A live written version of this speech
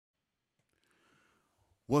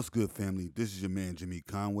What's good, family? This is your man, Jimmy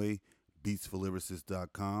Conway,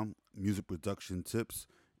 beatsforlyricists.com, music production tips.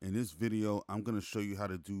 In this video, I'm going to show you how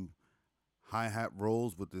to do hi-hat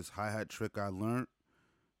rolls with this hi-hat trick I learned.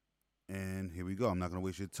 And here we go. I'm not going to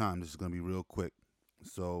waste your time. This is going to be real quick.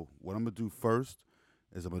 So what I'm going to do first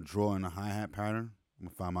is I'm going to draw in a hi-hat pattern. I'm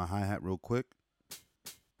going to find my hi-hat real quick.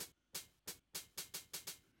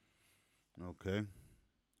 Okay.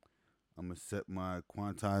 I'm going to set my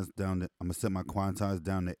quantize down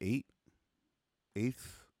to 8/8.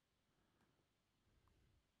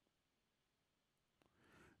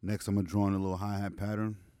 Next, I'm going to draw in a little hi-hat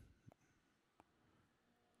pattern.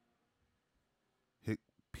 Hit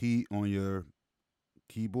P on your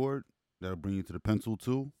keyboard. That'll bring you to the pencil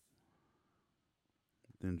tool.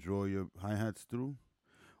 Then draw your hi-hats through.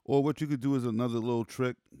 Or what you could do is another little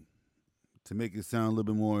trick to make it sound a little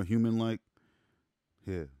bit more human-like.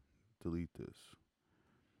 Here, delete this.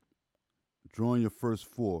 Drawing your first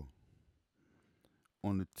 4.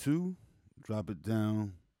 On the 2, drop it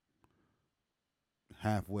down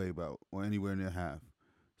halfway about, or anywhere near half.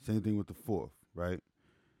 Same thing with the 4th, right?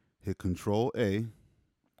 Hit Control A,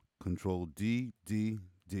 Control D, D,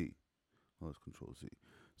 D. Oh, it's Control Z.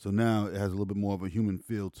 So now it has a little bit more of a human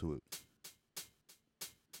feel to it.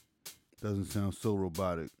 Doesn't sound so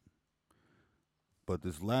robotic. But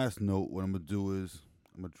this last note, what I'm going to do is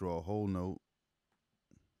I'm going to draw a whole note.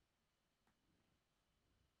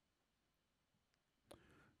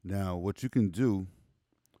 Now, what you can do,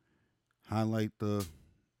 highlight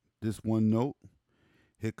this one note,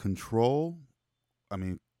 hit Control I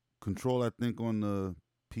think on the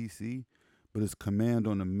PC, but it's Command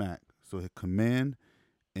on the Mac. So hit Command,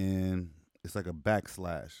 and it's like a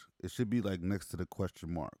backslash. It should be like next to the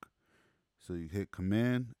question mark. So you hit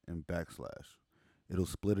Command and backslash. It'll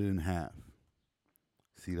split it in half.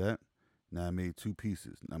 See that? Now I made 2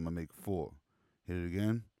 pieces. Now I'm going to make 4. Hit it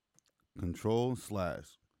again. Control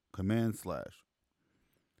slash. Command slash.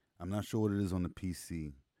 I'm not sure what it is on the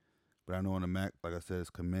PC, but I know on the Mac, like I said, it's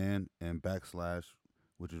Command and backslash,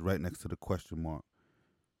 which is right next to the question mark.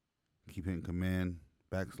 Keep hitting Command,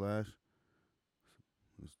 backslash.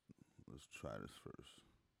 Let's try this first.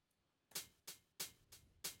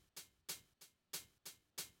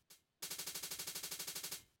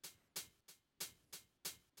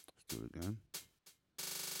 Let's do it again.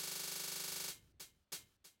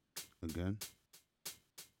 Again.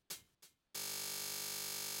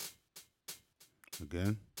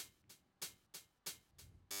 Again.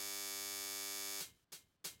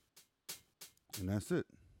 And that's it.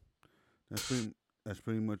 That's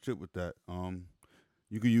pretty much it with that.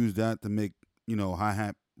 You can use that to make,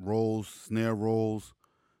 hi-hat rolls, snare rolls,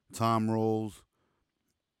 tom rolls.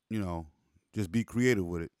 Just be creative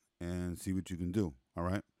with it and see what you can do. All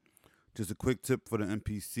right. Just a quick tip for the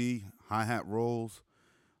MPC hi-hat rolls.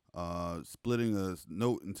 Splitting a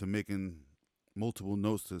note into making multiple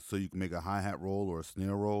notes so you can make a hi-hat roll or a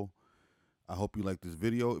snare roll. I hope you like this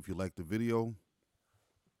video. If you like the video,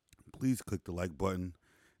 please click the like button.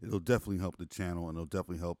 It'll definitely help the channel, and it'll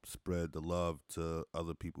definitely help spread the love to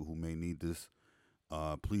other people who may need this.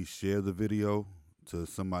 Please share the video to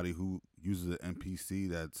somebody who uses an MPC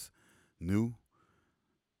that's new,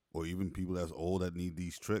 or even people that's old that need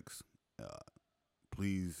these tricks.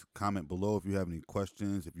 Please comment below if you have any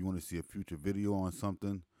questions. If you want to see a future video on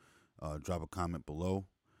something, drop a comment below.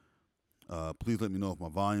 Please let me know if my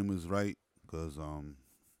volume is right, because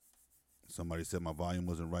somebody said my volume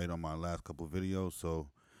wasn't right on my last couple of videos, so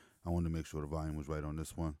I wanted to make sure the volume was right on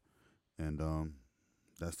this one. And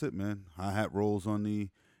that's it, man. Hi-hat rolls on the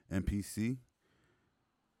MPC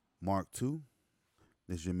Mark II.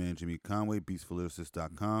 This is your man, Jimmy Conway,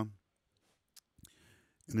 beatsforlyricists.com.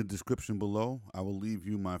 In the description below, I will leave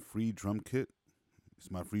you my free drum kit. It's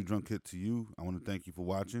my free drum kit to you. I want to thank you for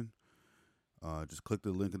watching. Just click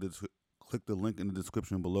the link in the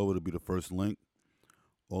description below. It'll be the first link.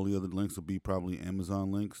 All the other links will be probably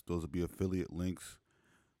Amazon links. Those will be affiliate links.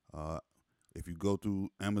 If you go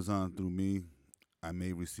through Amazon through me, I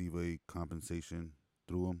may receive a compensation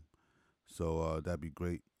through them. So that'd be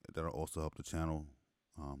great. That'll also help the channel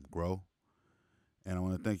grow. And I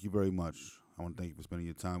want to thank you very much. I want to thank you for spending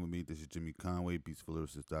your time with me. This is Jimmy Conway,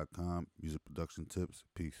 beatsforlyricists.com, music production tips.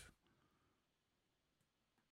 Peace.